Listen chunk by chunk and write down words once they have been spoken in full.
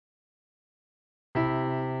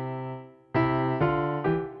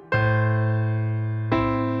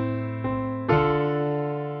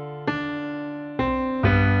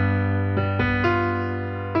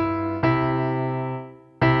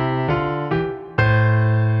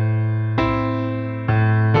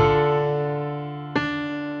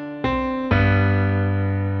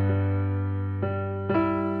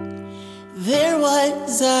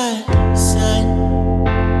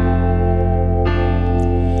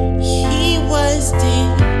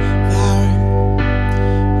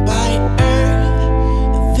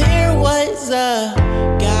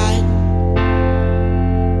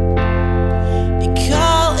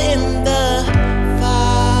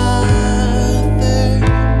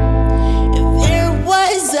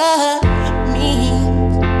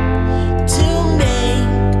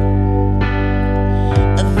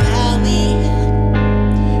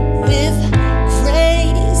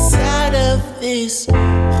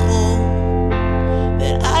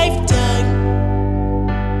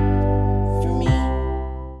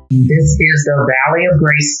This is the Valley of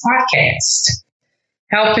Grace podcast,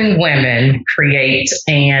 helping women create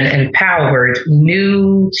an empowered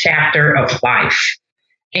new chapter of life.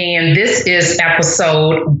 And this is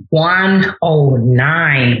episode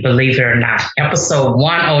 109, believe it or not, episode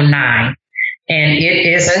 109. And it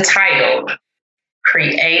is entitled,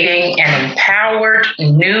 Creating an Empowered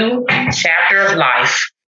New Chapter of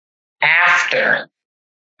Life After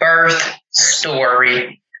Birth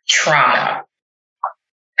Story Trauma.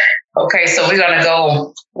 Okay, so we're going to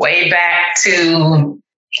go way back to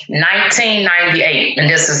 1998, and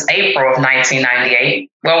this is April of 1998.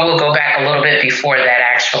 Well, we'll go back a little bit before that,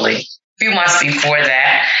 actually. A few months before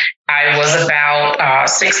that, I was about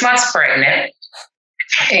 6 months pregnant,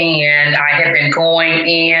 and I had been going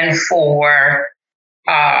in for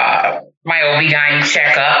my OB-GYN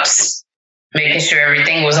checkups, making sure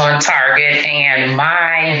everything was on target, and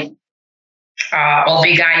my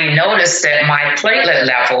OB-GYN noticed that my platelet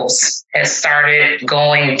levels had started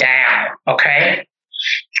going down, okay?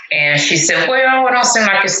 And she said, well, it don't seem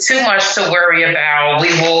like it's too much to worry about. We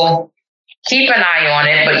will keep an eye on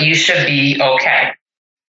it, but you should be okay.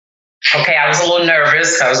 Okay, I was a little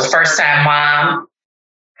nervous. I was a first-time mom.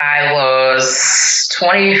 I was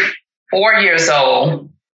 24 years old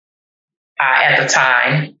at the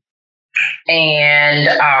time. And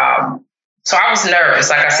so I was nervous.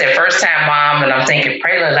 Like I said, first-time mom, and I'm thinking,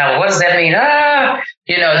 platelet level, what does that mean?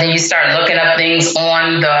 Then you start looking up things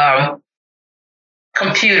on the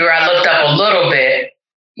computer. I looked up a little bit,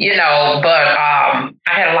 but I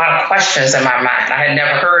had a lot of questions in my mind. I had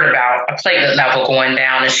never heard about a platelet level going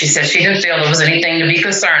down, and she said she didn't feel there was anything to be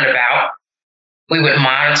concerned about. We would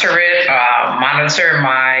monitor it, monitor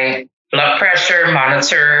my blood pressure,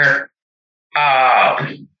 monitor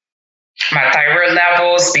my thyroid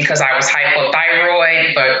levels because I was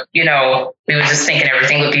hypothyroid, but, we were just thinking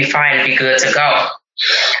everything would be fine and be good to go.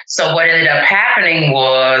 So what ended up happening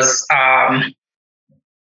was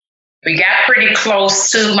we got pretty close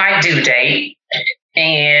to my due date,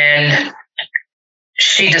 and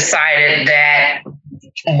she decided that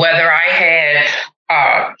whether I had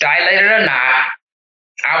dilated or not,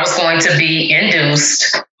 I was going to be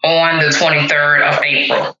induced on the 23rd of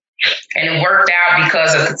April. And it worked out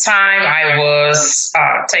because at the time I was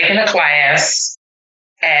taking a class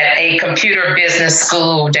at a computer business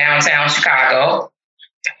school downtown Chicago.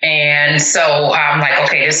 And so I'm like,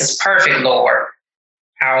 okay, this is perfect, Lord.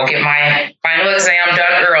 I'll get my final exam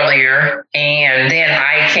done earlier, and then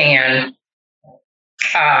I can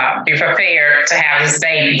be prepared to have this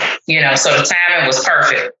baby. So the timing was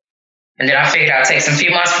perfect. And then I figured I'd take some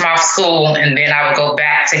few months from off school, and then I would go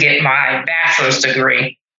back to get my bachelor's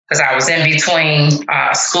degree, because I was in between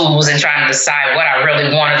schools and trying to decide what I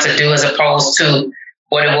really wanted to do as opposed to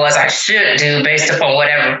what it was I should do based upon what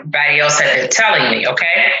everybody else had been telling me,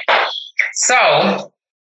 okay? So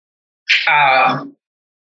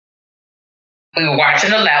we were watching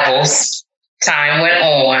the levels. Time went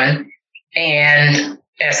on, and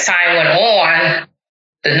as time went on,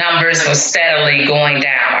 the numbers were steadily going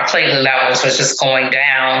down. My platelet levels was just going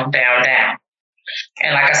down, down, down.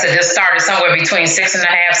 And like I said, this started somewhere between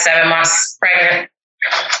 6.5, 7 months pregnant.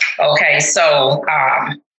 Okay, so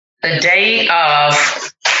the day of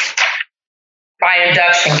my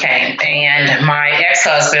induction came, and my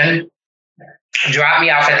ex-husband dropped me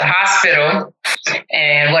off at the hospital.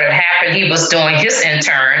 And what had happened, he was doing his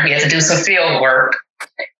intern. He had to do some field work.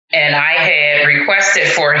 And I had requested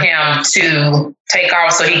for him to take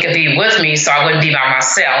off so he could be with me so I wouldn't be by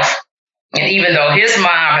myself. And even though his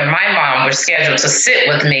mom and my mom were scheduled to sit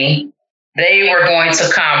with me, they were going to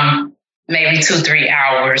come maybe 2-3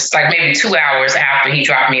 hours, like maybe 2 hours after he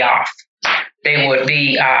dropped me off. They would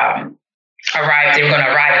be they were going to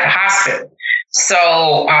arrive at the hospital.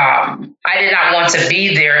 So I did not want to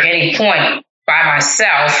be there at any point by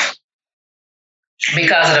myself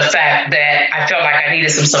because of the fact that I felt like I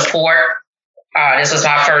needed some support. This was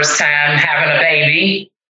my first time having a baby.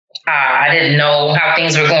 I didn't know how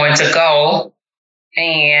things were going to go.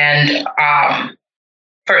 And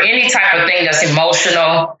for any type of thing that's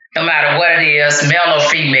emotional, no matter what it is, male or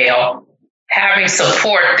female, having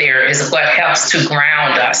support there is what helps to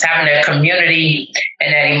ground us. Having that community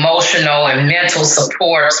and that emotional and mental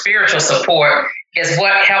support, spiritual support is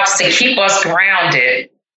what helps to keep us grounded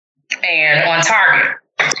and on target.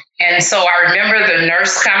 And so I remember the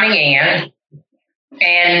nurse coming in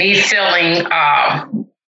and me feeling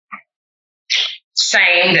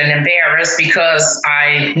shamed and embarrassed because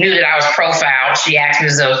I knew that I was profiled. She asked me,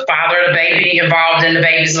 is the father of the baby involved in the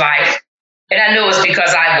baby's life? And I knew it was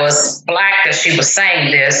because I was Black that she was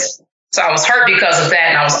saying this. So I was hurt because of that.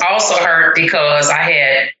 And I was also hurt because I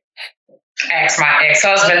had asked my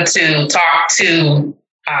ex-husband to talk to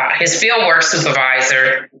his fieldwork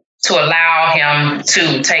supervisor to allow him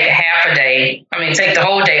to take take the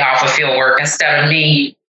whole day off of fieldwork instead of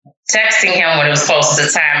me texting him when it was close to the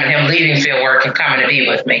time and him leaving fieldwork and coming to be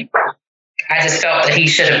with me. I just felt that he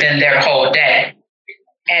should have been there the whole day.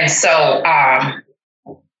 And so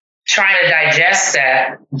trying to digest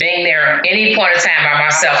that, being there any point of time by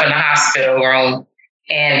myself in the hospital room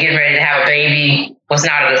and getting ready to have a baby was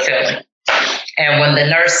not a good feeling. And when the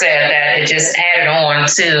nurse said that, it just added on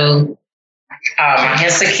to my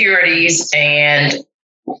insecurities and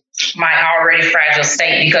my already fragile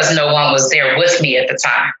state because no one was there with me at the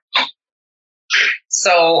time.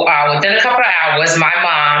 So within a couple of hours, my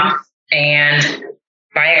mom and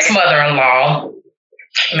my ex-mother-in-law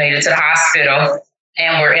made it to the hospital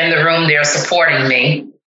and were in the room there supporting me.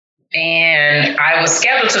 And I was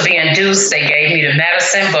scheduled to be induced. They gave me the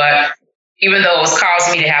medicine, but even though it was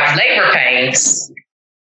causing me to have labor pains,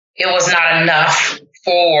 it was not enough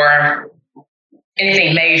for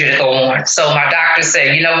anything major to go on. So my doctor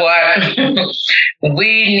said, you know what?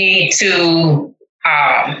 We need to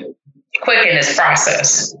quicken this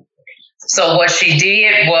process. So what she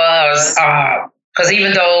did was, because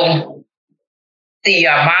even though the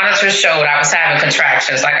monitors showed I was having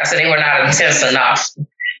contractions, like I said, they were not intense enough.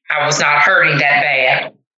 I was not hurting that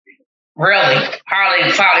bad. Really,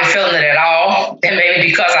 hardly feeling it at all. And maybe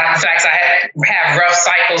because I have rough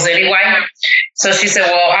cycles anyway. So she said,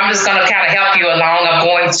 well, I'm just going to kind of help you along. I'm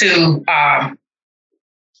going to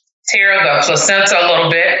tear the placenta a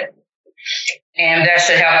little bit, and that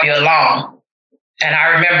should help you along. And I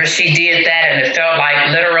remember she did that, and it felt like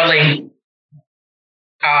literally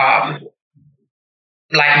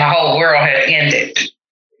like my whole world had ended.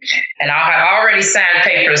 And I had already signed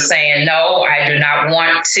papers saying, no, I do not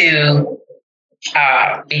want to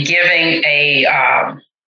be giving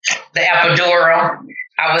the epidural.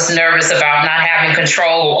 I was nervous about not having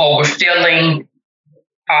control over feeling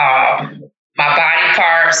my body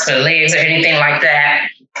parts, the legs, or anything like that.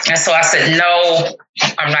 And so I said, no,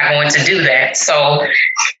 I'm not going to do that. So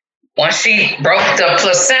once she broke the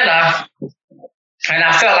placenta, and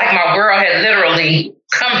I felt like my world had literally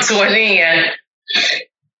come to an end,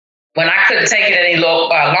 when I couldn't take it any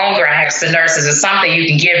longer, I asked the nurses, is something you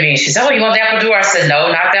can give me? And she said, oh, you want the epidural? I said, no,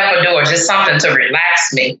 not the epidural, just something to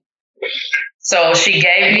relax me. So they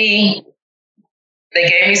gave me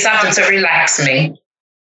something to relax me.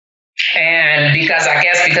 And because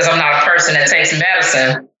I'm not a person that takes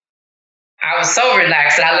medicine, I was so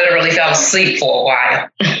relaxed that I literally fell asleep for a while.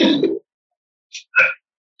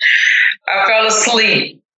 I fell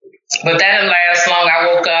asleep, but that didn't last long. I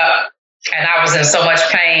woke up and I was in so much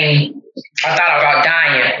pain, I thought about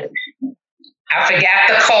dying. I forgot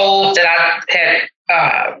the code that I had,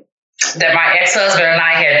 that my ex-husband and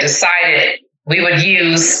I had decided we would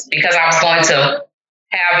use because I was going to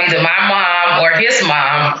have either my mom or his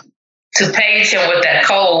mom to page him with that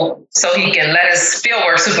code so he can let his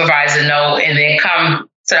fieldwork supervisor know and then come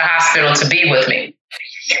to the hospital to be with me.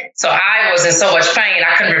 So I was in so much pain,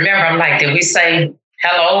 I couldn't remember. I'm like, did we say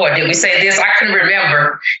hello or did we say this? I couldn't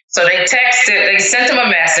remember. So they sent him a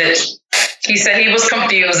message. He said he was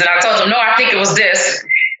confused. And I told him, no, I think it was this.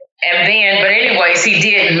 And then, but anyways, he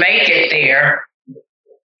did make it there.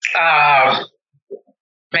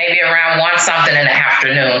 Maybe around 1-something in the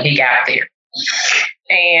afternoon, he got there.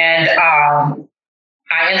 And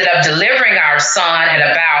I ended up delivering our son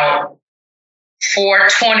at about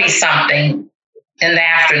 4:20-something in the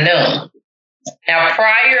afternoon. Now,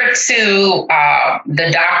 prior to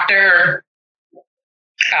the doctor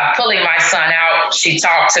pulling my son out, she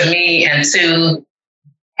talked to me and to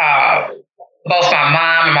both my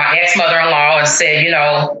mom and my ex-mother-in-law and said, you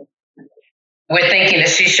know, we're thinking that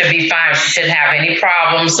she should be fine. She shouldn't have any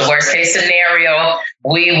problems. The worst case scenario,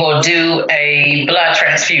 we will do a blood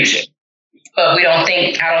transfusion. But I don't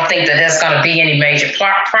think that there's going to be any major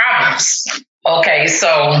problems. Okay,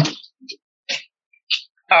 so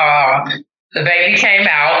the baby came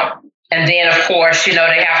out. And then, of course, you know,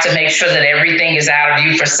 they have to make sure that everything is out of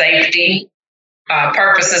view for safety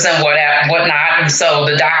purposes and whatnot. And so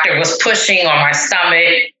the doctor was pushing on my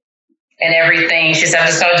stomach and everything. She said, I'm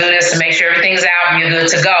just going to do this to make sure everything's out and you're good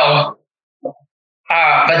to go.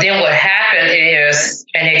 But then what happened is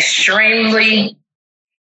an extremely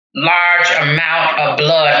large amount of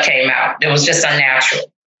blood came out. It was just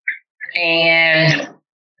unnatural. And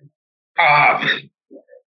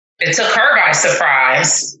it took her by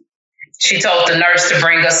surprise. She told the nurse to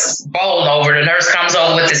bring us bowl over. The nurse comes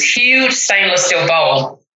over with this huge stainless steel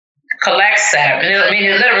bowl, collects that. And it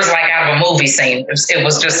literally was like out of a movie scene. It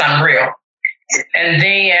was just unreal. And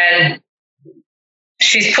then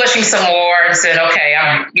she's pushing some more and said, okay,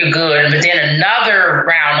 you're good. But then another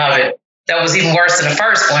round of it that was even worse than the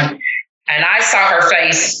first one. And I saw her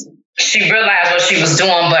face. She realized what she was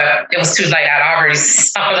doing, but it was too late. I'd already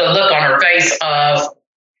saw the look on her face of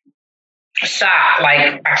shock,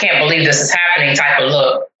 like, I can't believe this is happening type of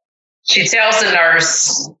look. She tells the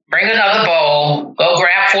nurse, bring another bowl, go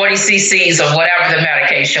grab 40 cc's of whatever the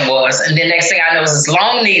medication was. And then next thing I know is this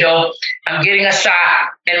long needle. I'm getting a shot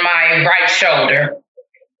in my right shoulder.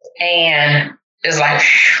 And it's like,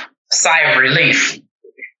 sigh of relief.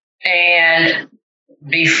 And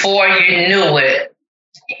before you knew it,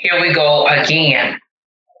 here we go again.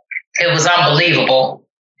 It was unbelievable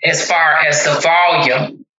as far as the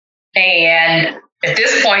volume. And at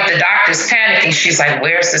this point, the doctor's panicking. She's like,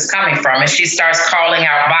 where's this coming from? And she starts calling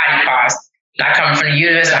out body parts. Not coming from the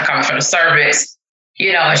uterus, not coming from the cervix.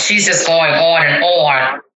 And she's just going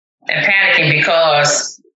on and panicking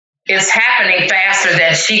because it's happening faster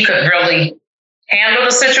than she could really handle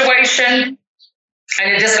the situation.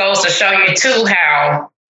 And it just goes to show you, too,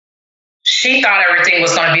 how she thought everything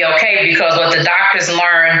was going to be okay, because what the doctors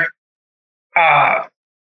learned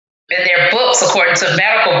in their books, according to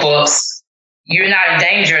medical books, you're not in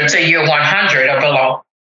danger until you're 100 or below.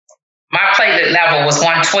 My platelet level was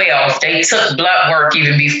 112. They took blood work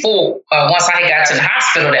even before, once I got to the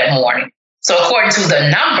hospital that morning. So according to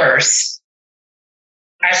the numbers,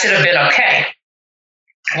 I should have been okay.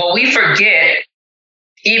 Well, we forget,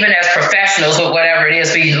 even as professionals with whatever it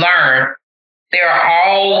is we learn, there are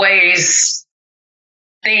always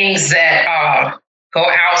things that go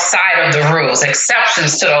outside of the rules,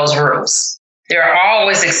 exceptions to those rules. There are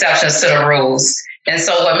always exceptions to the rules. And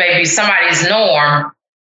so what may be somebody's norm,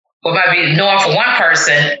 what might be norm for one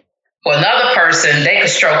person, for another person, they could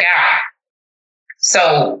stroke out.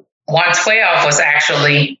 So 112 was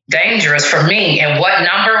actually dangerous for me. And what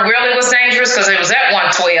number really was dangerous? Because it was at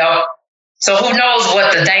 112. So who knows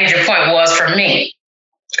what the danger point was for me?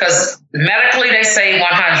 Because medically they say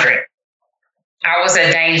 100. I was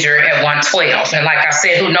at danger at 112. And like I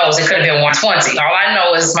said, who knows? It could have been 120. All I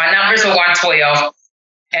know is my numbers were 112.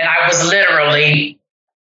 And I was literally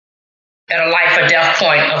at a life or death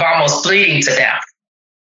point of almost bleeding to death.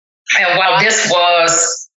 And while this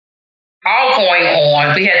was all going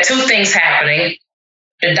on, we had two things happening.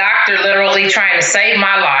 The doctor literally trying to save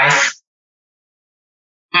my life.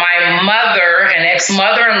 My mother and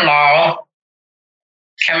ex-mother-in-law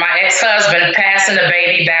and my ex-husband passing the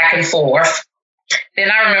baby back and forth. Then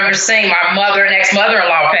I remember seeing my mother and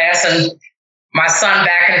ex-mother-in-law passing my son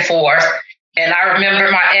back and forth. And I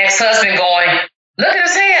remember my ex-husband going, look at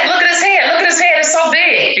his head, look at his head, look at his head, it's so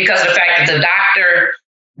big. Because of the fact that the doctor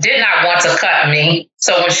did not want to cut me.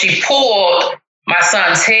 So when she pulled my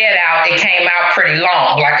son's head out, it came out pretty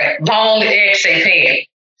long, like a long egg-shaped head.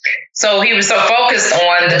 So he was so focused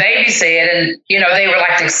on the baby's head, and, they were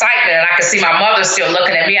like the excitement. And I could see my mother still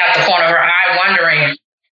looking at me out the corner of her eye, wondering,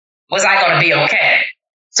 was I going to be okay?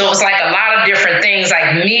 So it was like a lot of different things,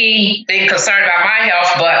 like me being concerned about my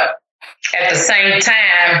health, but at the same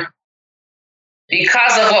time,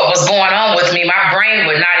 because of what was going on with me, my brain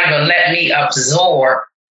would not even let me absorb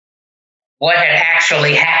what had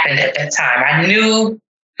actually happened at that time. I knew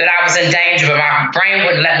that I was in danger, but my brain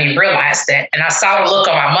wouldn't let me realize that. And I saw the look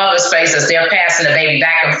on my mother's face as they're passing the baby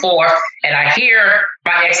back and forth. And I hear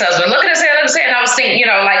my ex-husband, look at his head, look at his head. And I was thinking,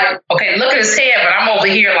 like, okay, look at his head, but I'm over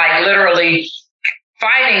here like literally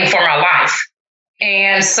fighting for my life.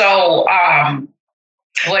 And so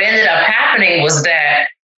what ended up happening was that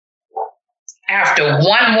after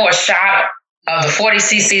one more shot of the 40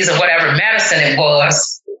 cc's of whatever medicine it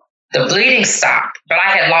was, the bleeding stopped, but I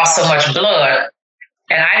had lost so much blood.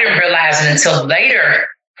 And I didn't realize it until later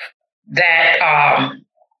that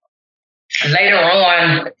later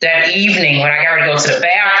on that evening when I got to go to the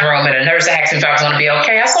bathroom and the nurse asked me if I was going to be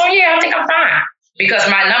okay, I said, oh, yeah, I think I'm fine. Because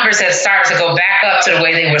my numbers had started to go back up to the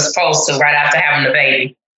way they were supposed to right after having the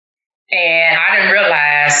baby. And I didn't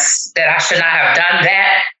realize that I should not have done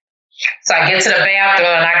that. So I get to the bathroom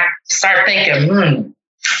and I start thinking,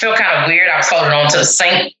 I feel kind of weird. I was holding on to the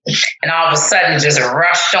sink and all of a sudden it just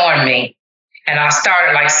rushed on me. And I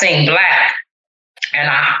started like seeing black. And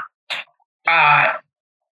I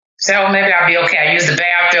said, oh, maybe I'll be okay. I used the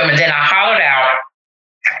bathroom and then I hollered out.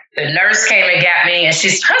 The nurse came and got me and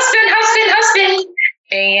she's, husband.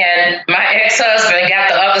 And my ex-husband got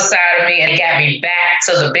the other side of me and got me back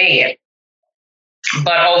to the bed.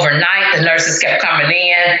 But overnight, the nurses kept coming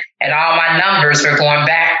in and all my numbers were going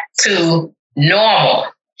back to normal.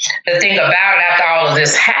 The thing about it, after all of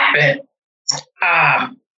this happened,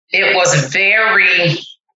 it was very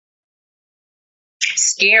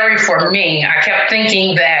scary for me. I kept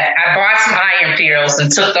thinking that I bought some iron pills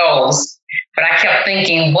and took those, but I kept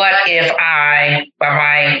thinking, what if while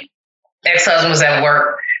my ex-husband was at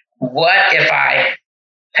work, what if I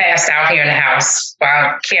passed out here in the house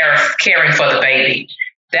while caring for the baby?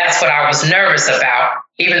 That's what I was nervous about.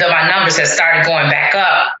 Even though my numbers had started going back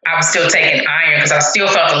up, I was still taking iron because I still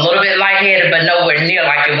felt a little bit lightheaded, but nowhere near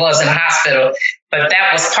like it was in the hospital. But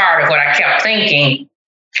that was part of what I kept thinking.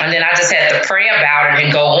 And then I just had to pray about it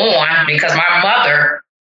and go on, because my mother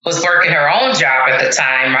was working her own job at the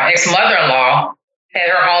time. My ex-mother-in-law had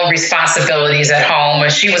her own responsibilities at home,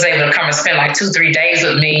 and she was able to come and spend like 2-3 days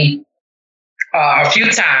with me a few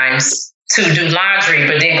times to do laundry,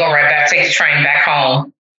 but then go right back, take the train back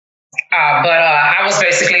home. But I was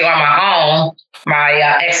basically on my own. My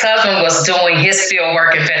ex-husband was doing his field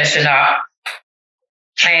work and finishing up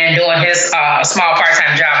and doing his small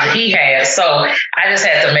part-time job that he had. So I just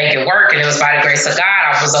had to make it work, and it was by the grace of God,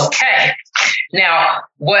 I was okay. Now,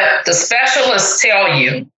 what the specialists tell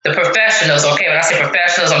you, the professionals, okay, when I say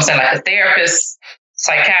professionals, I'm saying like a therapist,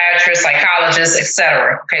 psychiatrist, psychologist,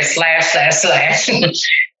 etc. Okay,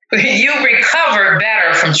 / you recover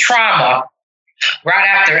better from trauma right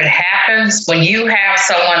after it happens when you have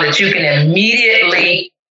someone that you can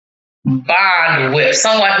immediately bond with,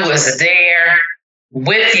 someone who is there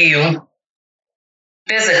with you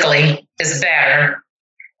physically is better.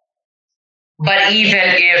 But even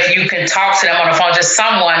if you can talk to them on the phone, just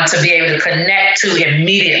someone to be able to connect to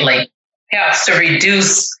immediately helps to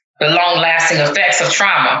reduce the long-lasting effects of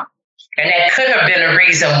trauma. And that could have been a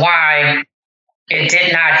reason why it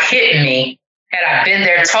did not hit me had I been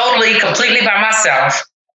there totally, completely by myself.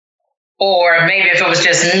 Or maybe if it was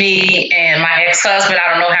just me and my ex-husband,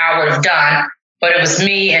 I don't know how I would have done, but it was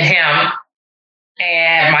me and him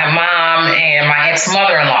and my mom and my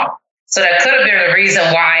ex-mother-in-law. So that could have been the reason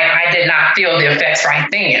why I did not feel the effects right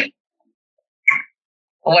then.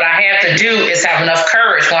 What I had to do is have enough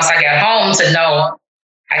courage once I got home to know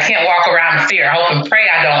I can't walk around in fear. I hope and pray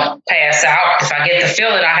I don't pass out. If I get the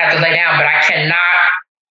feeling, I have to lay down, but I cannot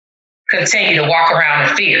continue to walk around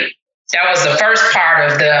in fear. That was the first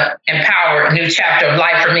part of the empowered new chapter of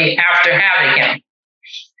life for me after having him.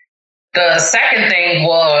 The second thing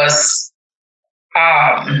was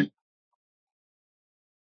I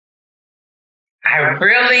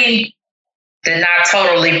really did not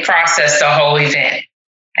totally process the whole event,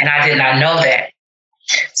 and I did not know that.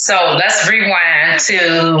 So let's rewind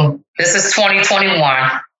to, this is 2021.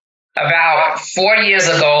 About 4 years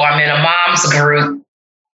ago, I'm in a mom's group,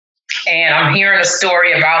 and I'm hearing a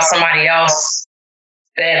story about somebody else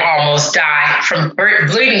that almost died from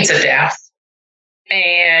bleeding to death.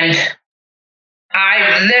 And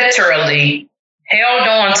I literally held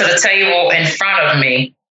on to the table in front of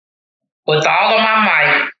me with all of my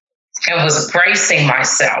might and was bracing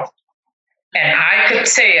myself. And I could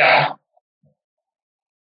tell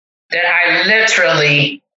that I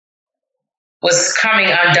literally was coming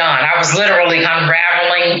undone. I was literally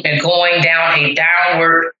unraveling and going down a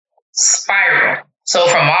downward spiral. So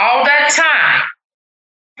from all that time,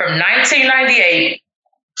 from 1998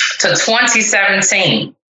 to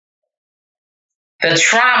 2017, the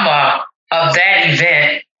trauma of that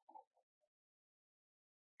event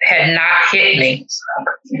had not hit me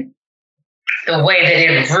the way that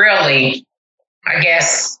it really, I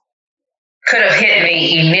guess, could have hit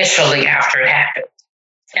me initially after it happened.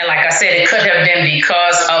 And like I said, it could have been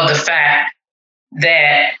because of the fact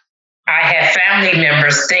that I had family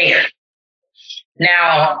members there.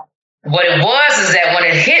 Now, what it was is that when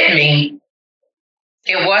it hit me,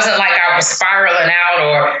 it wasn't like I was spiraling out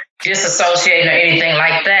or disassociating or anything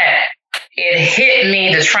like that. It hit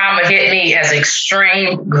me, the trauma hit me as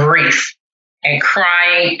extreme grief and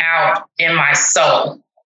crying out in my soul.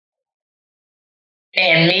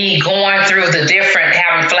 And me going through the different,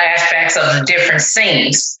 having flashbacks of the different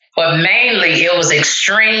scenes. But mainly it was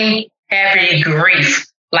extreme, heavy grief,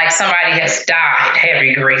 like somebody has died,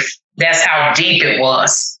 heavy grief. That's how deep it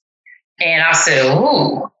was. And I said,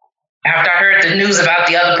 ooh. After I heard the news about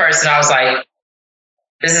the other person, I was like,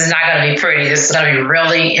 this is not going to be pretty. This is going to be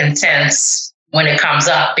really intense when it comes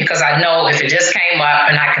up, because I know if it just came up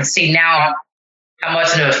and I can see now how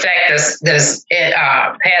much of an effect this had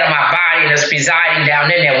on my body that's residing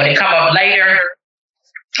down in there. When it come up later,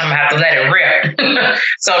 I'm going to have to let it rip,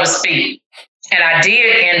 so to speak. And I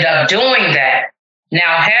did end up doing that.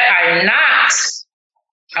 Now, had I not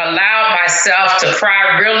allowed myself to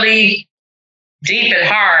cry really deep and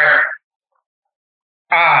hard,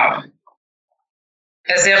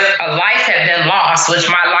 as if a life had been lost, which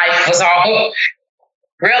my life was all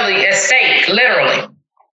really at stake, literally,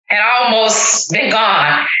 had almost been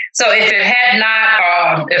gone. So if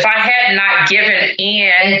I had not given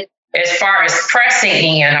in as far as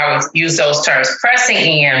pressing in, I would use those terms, pressing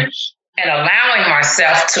in and allowing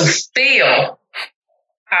myself to feel,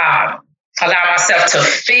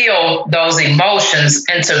 those emotions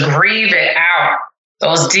and to grieve it out,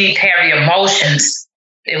 those deep, heavy emotions,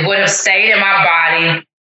 it would have stayed in my body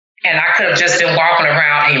and I could have just been walking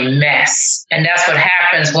around a mess. And that's what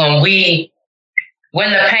happens when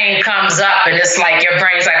the pain comes up and it's like your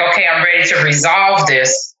brain's like, okay, I'm ready to resolve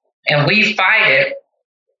this. And we fight it.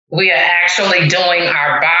 We are actually doing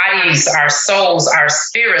our bodies, our souls, our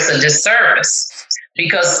spirits a disservice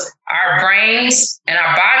because our brains and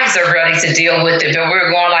our bodies are ready to deal with it. But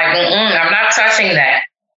we're going like, I'm not touching that.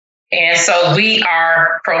 And so we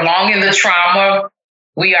are prolonging the trauma.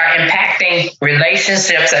 We are impacting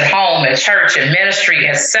relationships at home, at church, at ministry,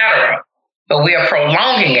 etc. But we are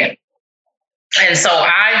prolonging it. And so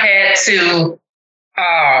I had to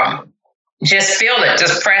just feel it,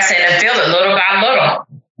 just press in and feel it little by little.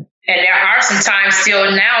 And there are some times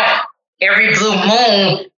still now, every blue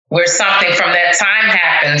moon, where something from that time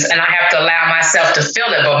happens and I have to allow myself to feel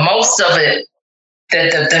it. But most of it,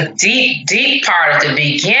 the deep, deep part of the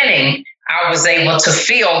beginning, I was able to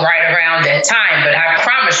feel right around that time. But I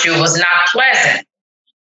promise you, it was not pleasant.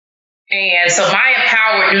 And so my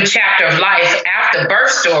empowered new chapter of life after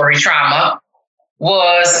birth story trauma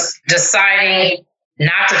was deciding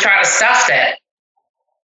not to try to stuff that.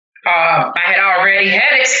 I had already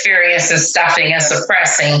had experience in stuffing and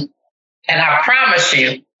suppressing, and I promise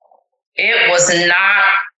you, it was not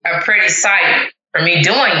a pretty sight for me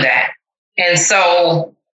doing that. And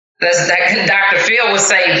so that Dr. Phil would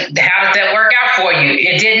say, how did that work out for you?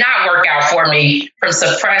 It did not work out for me from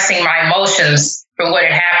suppressing my emotions from what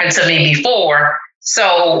had happened to me before.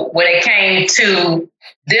 So when it came to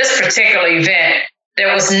this particular event,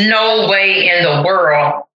 there was no way in the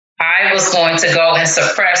world I was going to go and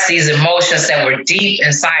suppress these emotions that were deep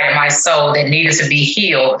inside of my soul that needed to be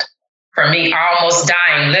healed for me almost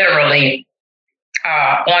dying literally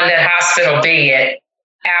on that hospital bed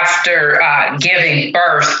after giving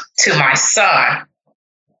birth to my son.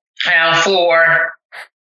 And for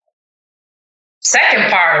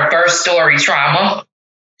second part of birth story trauma,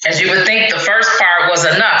 as you would think the first part was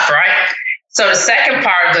enough, right? So the second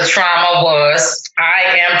part of the trauma was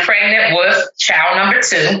I am pregnant with child number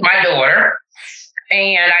 2, my daughter,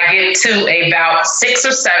 and I get to about 6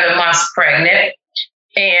 or 7 months pregnant,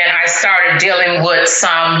 and I started dealing with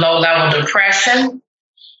some low-level depression.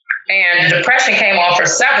 And the depression came on for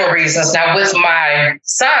several reasons. Now, with my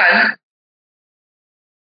son,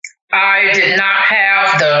 I did not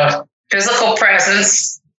have the physical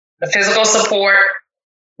presence, the physical support,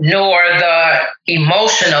 nor the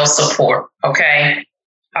emotional support, okay?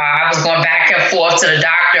 I was going back and forth to the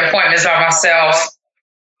doctor appointments by myself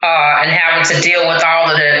and having to deal with all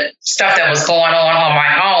of the stuff that was going on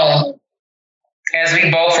my own as we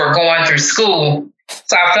both were going through school.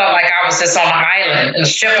 So I felt like I was just on an island, in a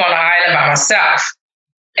ship on an island by myself.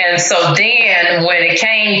 And so then when it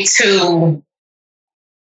came to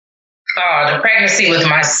the pregnancy with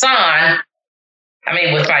my son,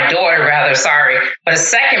 with my daughter, rather, sorry. But a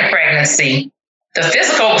second pregnancy, the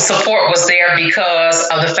physical support was there because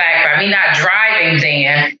of the fact by me not driving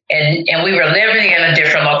then, and we were living in a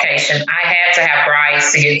different location, I had to have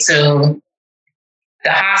rides to get to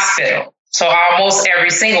the hospital. So almost every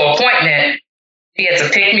single appointment, he had to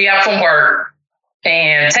pick me up from work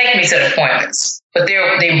and take me to the appointments. But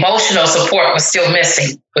the emotional support was still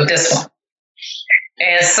missing with this one.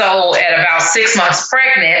 And so at about 6 months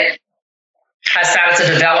pregnant, I started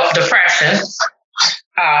to develop depression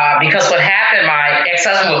because what happened, my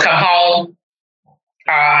ex-husband would come home.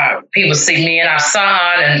 He would see me and our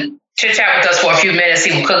son and chit-chat with us for a few minutes.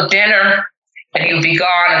 He would cook dinner and he would be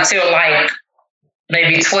gone until like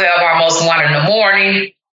maybe 12, almost 1 in the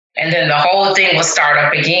morning. And then the whole thing would start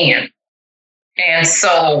up again. And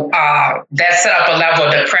so that set up a level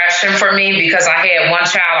of depression for me because I had one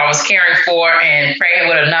child I was caring for and pregnant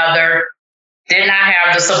with another, did not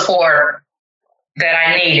have the support that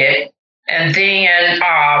I needed. And then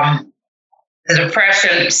the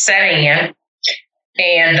depression setting in,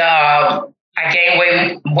 and I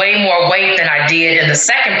gained way more weight than I did in the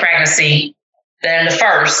second pregnancy than the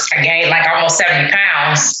first. I gained like almost 70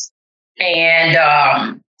 pounds. And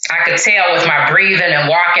I could tell with my breathing and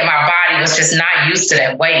walking, my body was just not used to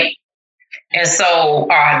that weight. And so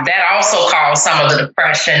that also caused some of the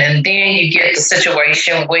depression. And then you get the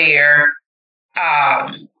situation where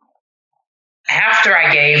after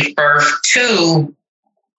I gave birth to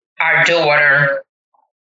our daughter,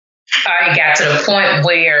 it got to the point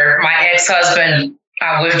where my ex-husband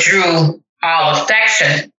withdrew all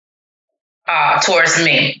affection towards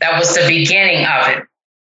me. That was the beginning of it.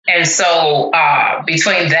 And so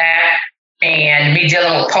between that and me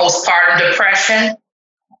dealing with postpartum depression,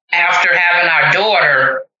 after having our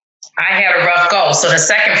daughter, I had a rough go. So the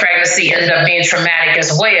second pregnancy ended up being traumatic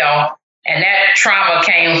as well. And that trauma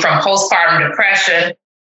came from postpartum depression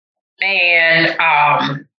and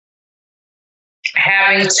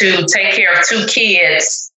having to take care of 2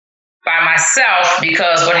 kids by myself,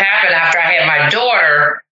 because what happened after I had my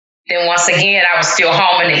daughter, then once again, I was still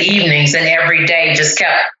home in the evenings, and every day just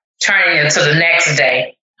kept turning into the next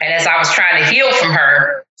day. And as I was trying to heal from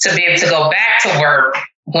her to be able to go back to work,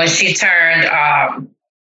 when she turned, I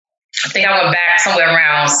think I went back somewhere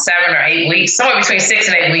around 7 or 8 weeks, somewhere between 6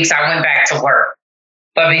 and 8 weeks, I went back to work.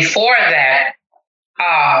 But before that,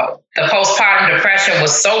 the postpartum depression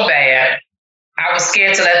was so bad, I was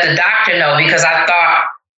scared to let the doctor know, because I thought,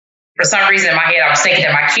 for some reason in my head, I was thinking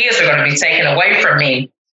that my kids were going to be taken away from me.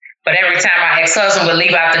 But every time my ex-husband would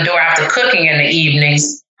leave out the door after cooking in the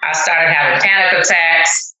evenings, I started having panic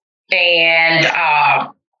attacks, and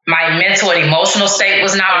my mental and emotional state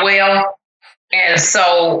was not well. And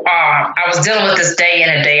so I was dealing with this day in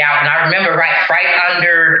and day out. And I remember right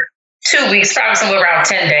under 2 weeks, probably somewhere around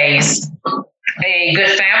 10 days, a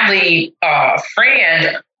good family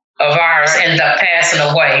friend of ours ended up passing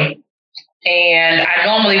away. And I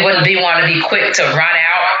normally wouldn't be one to be quick to run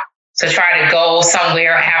out to try to go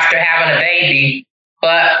somewhere after having a baby.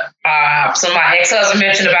 But so my ex-husband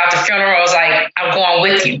mentioned about the funeral. I was like, I'm going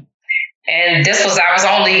with you. And I was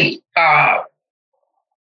only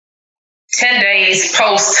 10 days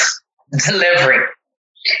post-delivery.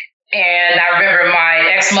 And I remember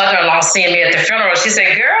my ex-mother-in-law seeing me at the funeral. She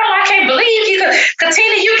said, girl, I can't believe you,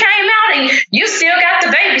 Katina, you came out and you still got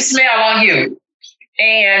the baby smell on you.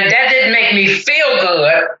 And that didn't make me feel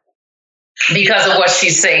good because of what she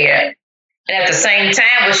said. And at the same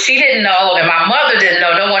time, what she didn't know and my mother didn't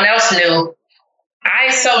know, no one else knew, I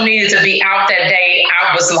so needed to be out that day.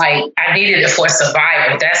 I was like, I needed it for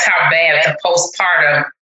survival. That's how bad the postpartum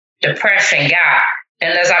depression got.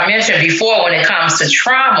 And as I mentioned before, when it comes to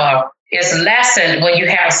trauma, it's lessened when you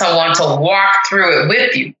have someone to walk through it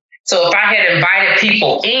with you. So if I had invited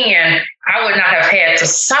people in, I would not have had to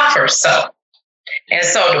suffer so. And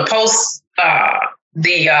so the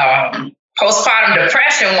postpartum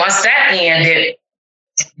depression, once that ended,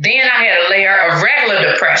 then I had a layer of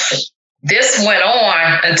regular depression. This went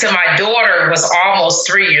on until my daughter was almost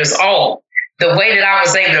 3 years old. The way that I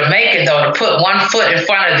was able to make it, though, to put one foot in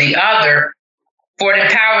front of the other for an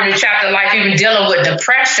empowered new chapter life, even dealing with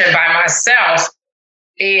depression by myself,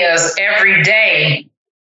 is every day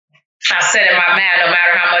I said in my mind, no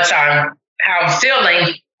matter how much how I'm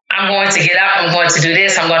feeling, I'm going to get up, I'm going to do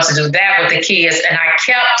this, I'm going to do that with the kids. And I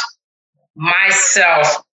kept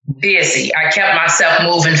myself busy. I kept myself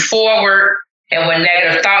moving forward. And when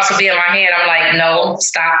negative thoughts would be in my head, I'm like, no,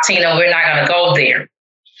 stop, Tina, we're not going to go there.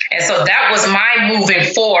 And so that was my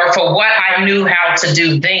moving forward for what I knew how to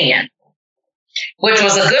do then, which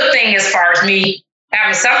was a good thing as far as me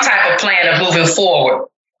having some type of plan of moving forward.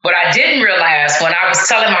 What I didn't realize when I was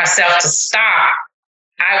telling myself to stop,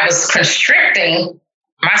 I was constricting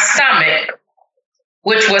my stomach,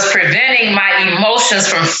 which was preventing my emotions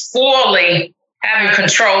from fully having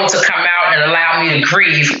control to come out and allow me to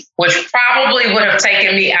grieve, which probably would have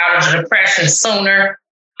taken me out of the depression sooner.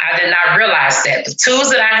 I did not realize that. The tools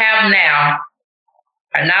that I have now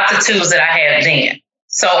are not the tools that I had then.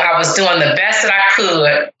 So I was doing the best that I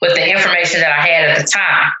could with the information that I had at the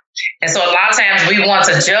time. And so a lot of times we want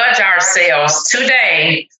to judge ourselves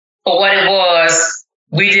today for what it was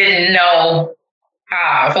we didn't know,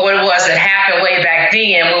 for what it was that happened way back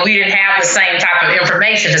then when we didn't have the same type of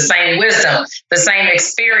information, the same wisdom, the same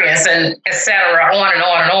experience, and et cetera, on and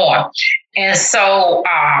on and on. And so,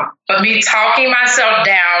 but me talking myself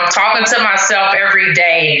down, talking to myself every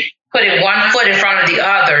day, putting one foot in front of the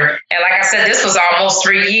other. And like I said, this was almost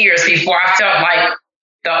 3 years before I felt like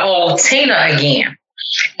the old Tina again.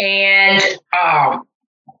 And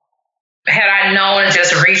had I known and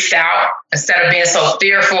just reached out instead of being so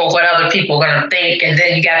fearful of what other people were going to think. And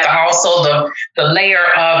then you got the layer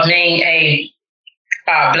of being a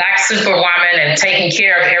Black superwoman and taking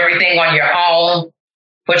care of everything on your own,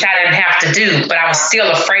 which I didn't have to do, but I was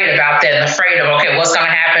still afraid about that and afraid of, okay, what's going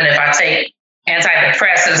to happen if I take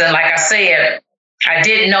antidepressants? And like I said, I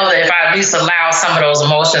didn't know that if I at least allowed some of those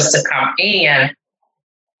emotions to come in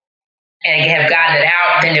and have gotten it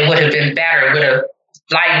out, then it would have been better. It would have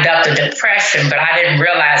lightened up the depression, but I didn't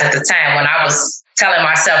realize at the time when I was telling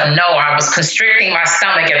myself no, I was constricting my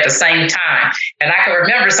stomach at the same time. And I can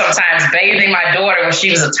remember sometimes bathing my daughter when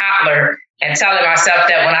she was a toddler and telling myself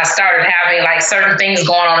that when I started having like certain things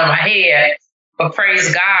going on in my head, but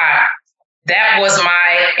praise God, that was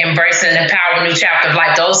my embracing and empowering new chapter of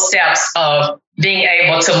life. Those steps of being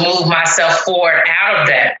able to move myself forward out of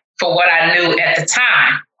that for what I knew at the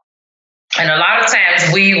time. And a lot of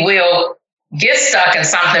times we will get stuck in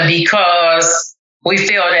something because we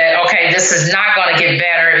feel that, okay, this is not going to get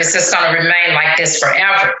better. It's just going to remain like this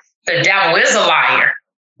forever. The devil is a liar.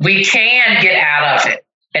 We can get out of it.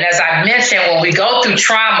 And as I mentioned, when we go through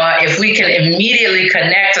trauma, if we can immediately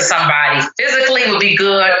connect to somebody physically would be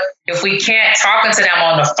good. If we can't, talking to them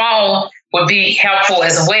on the phone would be helpful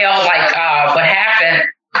as well. Like what happened,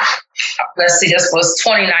 let's see, this was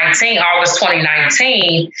 2019, August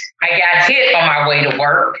 2019. I got hit on my way to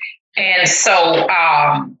work. And so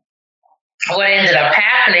what ended up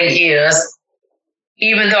happening is,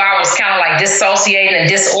 even though I was kind of like dissociating and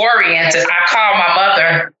disoriented, I called my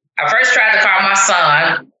mother. I first tried to call my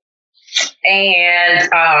son,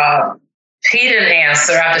 and he didn't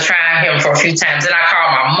answer after trying him for a few times. Then I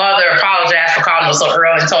called my mother, apologized for calling her so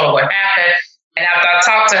early, and told her what happened. And after I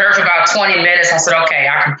talked to her for about 20 minutes, I said, okay,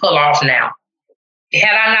 I can pull off now.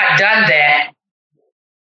 Had I not done that,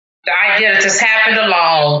 the idea that this happened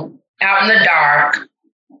alone, out in the dark,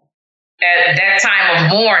 at that time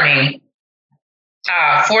of morning,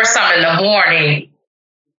 4-something in the morning,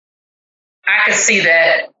 I could see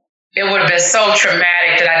that it would have been so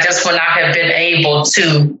traumatic that I just would not have been able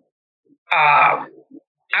to,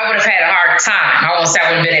 I would have had a hard time. I won't say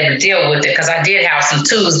I wouldn't have been able to deal with it because I did have some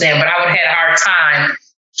tools then, but I would have had a hard time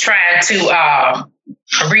trying to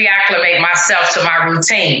reacclimate myself to my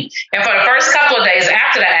routine. And for the first couple of days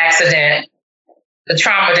after the accident, the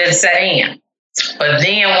trauma didn't set in. But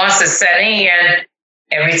then once it set in,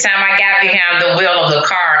 every time I got behind the wheel of the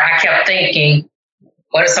car, I kept thinking,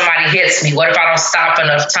 what if somebody hits me? What if I don't stop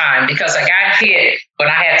enough time? Because I got hit, but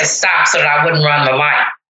I had to stop so that I wouldn't run the light.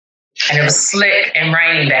 And it was slick and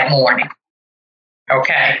raining that morning.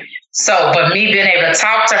 Okay. So, but me being able to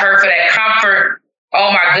talk to her for that comfort,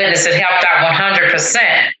 oh my goodness, it helped out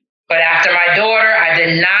 100%. But after my daughter, I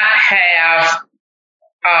did not have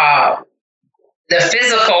the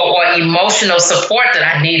physical or emotional support that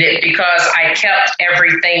I needed because I kept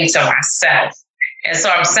everything to myself. And so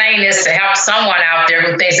I'm saying this to help someone out there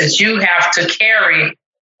who thinks that you have to carry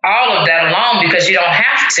all of that alone because you don't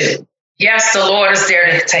have to. Yes, the Lord is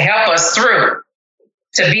there to help us through,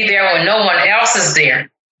 to be there when no one else is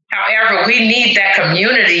there. However, we need that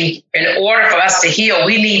community in order for us to heal.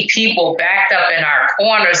 We need people backed up in our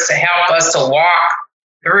corners to help us to walk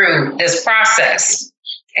through this process.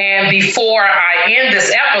 And before I end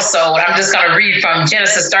this episode, I'm just going to read from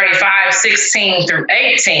Genesis 35, 16 through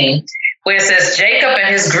 18, where it says, Jacob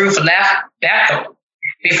and his group left Bethel.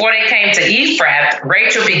 Before they came to Ephrath,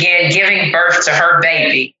 Rachel began giving birth to her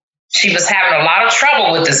baby. She was having a lot of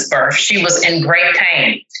trouble with this birth. She was in great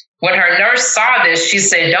pain. When her nurse saw this, she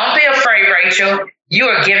said, don't be afraid, Rachel. You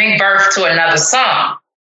are giving birth to another son.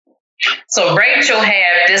 So Rachel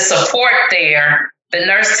had this support there, the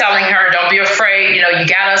nurse telling her, don't be afraid, you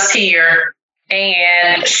got us here.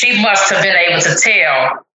 And she must have been able to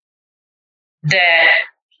tell that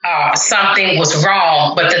something was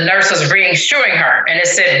wrong, but the nurse was reassuring her. And it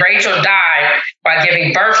said Rachel died by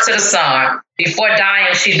giving birth to the son. Before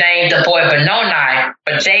dying, she named the boy Benoni,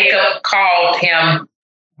 but Jacob called him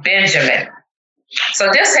Benjamin. So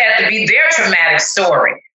this had to be their traumatic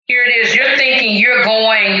story. Here it is. You're thinking you're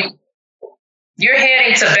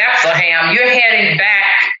heading to Bethlehem. You're heading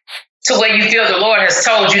back to where you feel the Lord has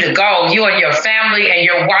told you to go. You and your family and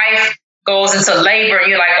your wife goes into labor. And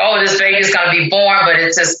you're like, oh, this baby's going to be born. But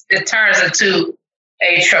it turns into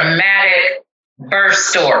a traumatic birth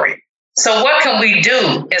story. So what can we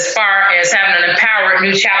do as far as having an empowered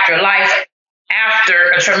new chapter of life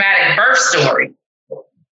after a traumatic birth story?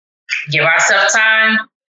 Give ourselves time,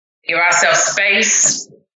 give ourselves space,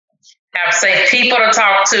 have safe people to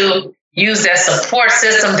talk to, use that support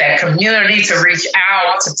system, that community to reach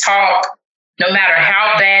out, to talk, no matter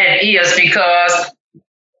how bad it is, because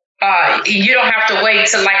you don't have to wait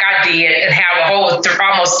till like I did and have a whole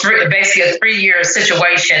basically a 3-year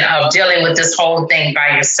situation of dealing with this whole thing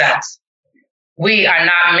by yourself. We are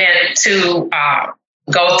not meant to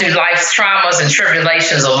go through life's traumas and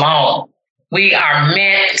tribulations alone. We are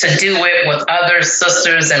meant to do it with other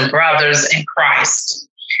sisters and brothers in Christ.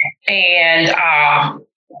 And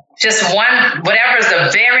whatever is the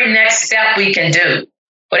very next step we can do,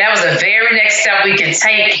 whatever's the very next step we can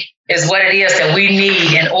take is what it is that we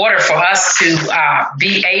need in order for us to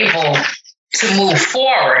be able to move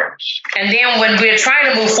forward. And then when we're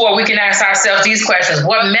trying to move forward, we can ask ourselves these questions.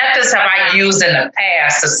 What methods have I used in the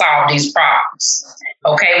past to solve these problems?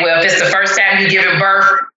 Okay, well, if it's the first time you're giving birth,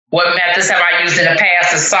 what methods have I used in the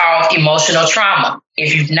past to solve emotional trauma?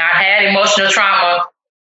 If you've not had emotional trauma,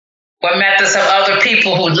 what methods have other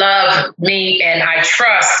people who love me and I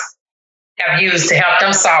trust have used to help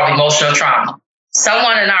them solve emotional trauma?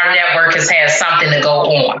 Someone in our network has had something to go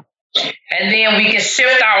on. And then we can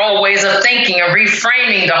shift our old ways of thinking and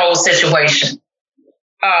reframing the whole situation.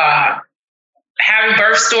 Having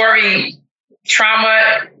birth story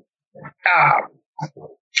trauma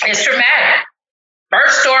is traumatic.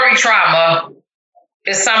 Birth story trauma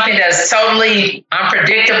is something that's totally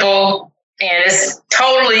unpredictable, and it's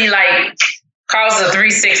totally like causes a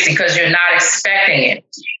 360 because you're not expecting it.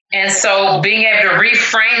 And so being able to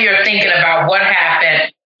reframe your thinking about what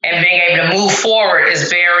happened and being able to move forward is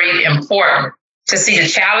very important. To see the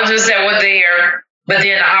challenges that were there, but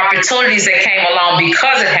then the opportunities that came along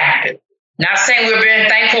because it happened. Not saying we're very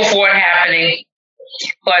thankful for it happening,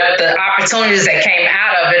 but the opportunities that came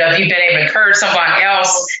out of it, of you being able to encourage someone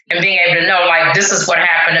else and being able to know, like, this is what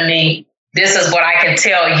happened to me. This is what I can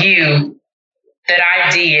tell you that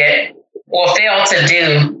I did or failed to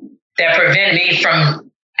do that prevented me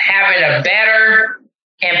from having a better,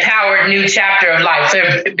 empowered new chapter of life.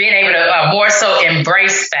 So being able to more so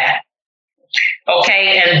embrace that.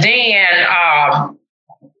 Okay, and then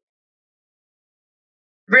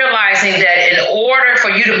realizing that in order for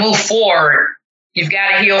you to move forward, you've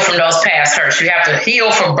got to heal from those past hurts. You have to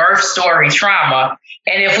heal from birth story trauma.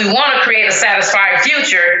 And if we want to create a satisfying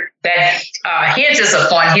future, that hinges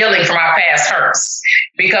upon healing from our past hurts.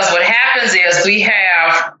 Because what happens is we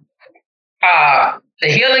have the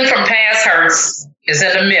healing from past hurts is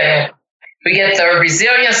in the middle. We get the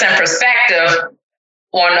resilience and perspective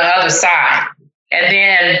on the other side. And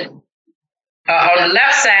then on the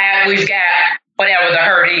left side, we've got whatever the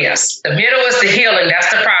hurt is. The middle is the healing. That's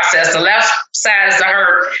the process. The left side is the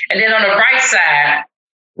hurt. And then on the right side,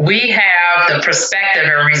 we have the perspective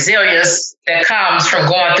and resilience that comes from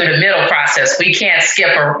going through the middle process. We can't skip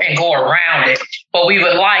and go around it, but we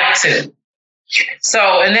would like to.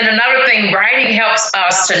 So, and then another thing, writing helps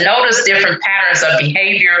us to notice different patterns of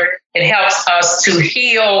behavior. It helps us to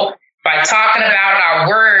heal by talking about our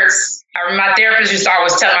words. I remember my therapist used to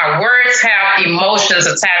always tell me, our words have emotions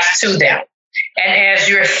attached to them. And as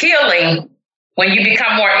you're healing, when you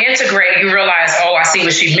become more integrated, you realize, oh, I see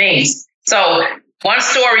what she means. So one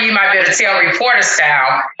story you might be able to tell reporter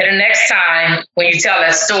style, and the next time when you tell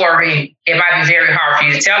that story, it might be very hard for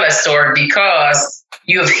you to tell that story because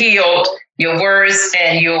you have healed. Your words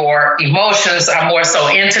and your emotions are more so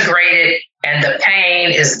integrated, and the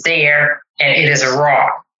pain is there and it is raw.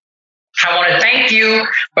 I want to thank you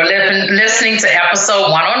for listening to episode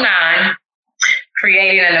 109,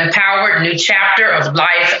 Creating an Empowered New Chapter of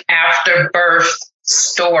Life After Birth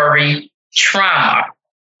Story Trauma.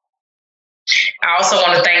 I also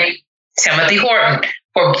want to thank Timothy Horton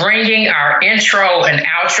for bringing our intro and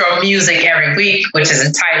outro music every week, which is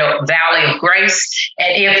entitled Valley of Grace.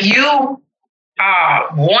 And if you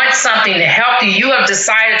want something to help you, you have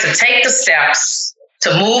decided to take the steps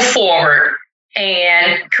to move forward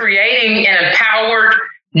and creating an empowered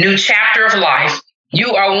new chapter of life.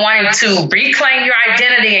 You are wanting to reclaim your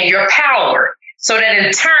identity and your power so that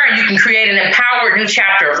in turn you can create an empowered new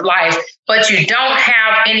chapter of life, but you don't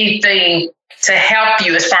have anything to help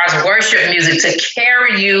you as far as worship music to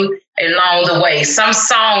carry you along the way. Some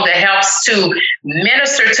song that helps to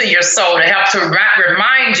minister to your soul, to help to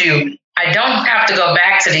remind you, I don't have to go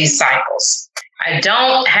back to these cycles. I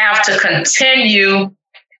don't have to continue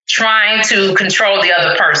trying to control the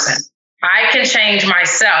other person. I can change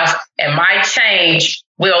myself, and my change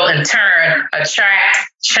will in turn attract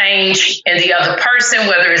change in the other person,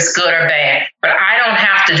 whether it's good or bad. But I don't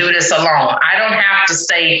have to do this alone. I don't have to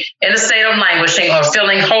stay in a state of languishing or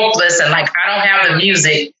feeling hopeless and like I don't have the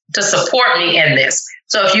music to support me in this.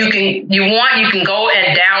 So if you can go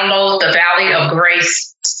and download the Valley of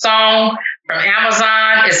Grace song from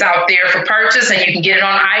Amazon. It's out there for purchase, and you can get it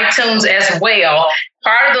on iTunes as well.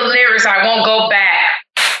 Part of the lyrics, I won't go back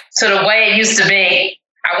to the way it used to be.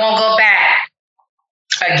 I won't go back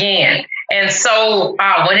again. And so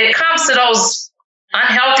when it comes to those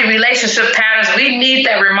unhealthy relationship patterns, we need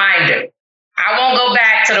that reminder. I won't go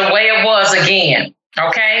back to the way it was again.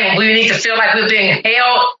 Okay? We need to feel like we're being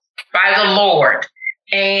held by the Lord.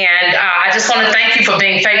 And I just want to thank you for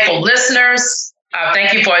being faithful listeners.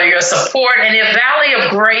 Thank you for your support. And if Valley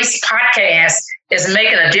of Grace podcast is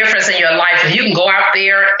making a difference in your life, if you can go out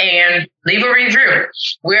there and leave a review.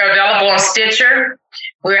 We're available on Stitcher.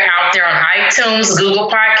 We're out there on iTunes, Google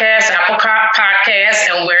Podcasts, Apple Podcasts,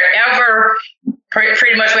 and wherever,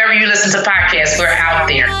 pretty much wherever you listen to podcasts, we're out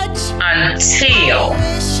there. Until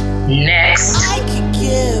next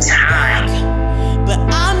time. But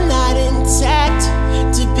I'm not intact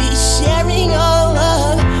to be sharing all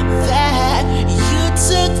of that. You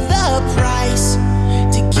took the price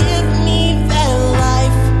to give me that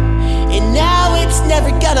life, and now it's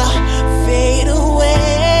never gonna fade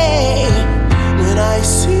away. When I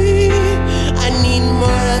see I need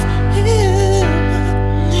more of him,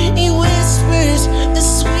 he whispers the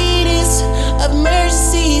sweetest of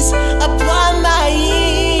mercies upon my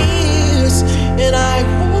ears, and I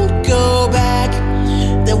won't go back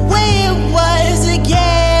the way it was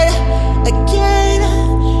again, again,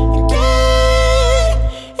 again.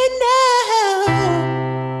 And now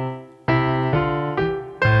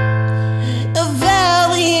a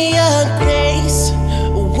valley of grace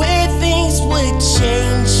where things would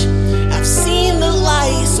change. I've seen the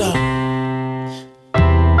lights of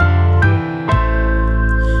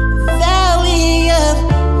valley of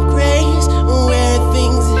grace where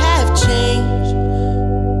things have changed.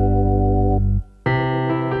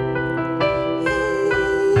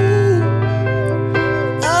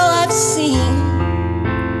 Oh, I've seen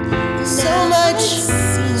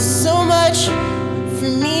so much for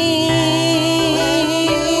me.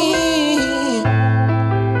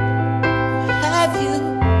 Have you?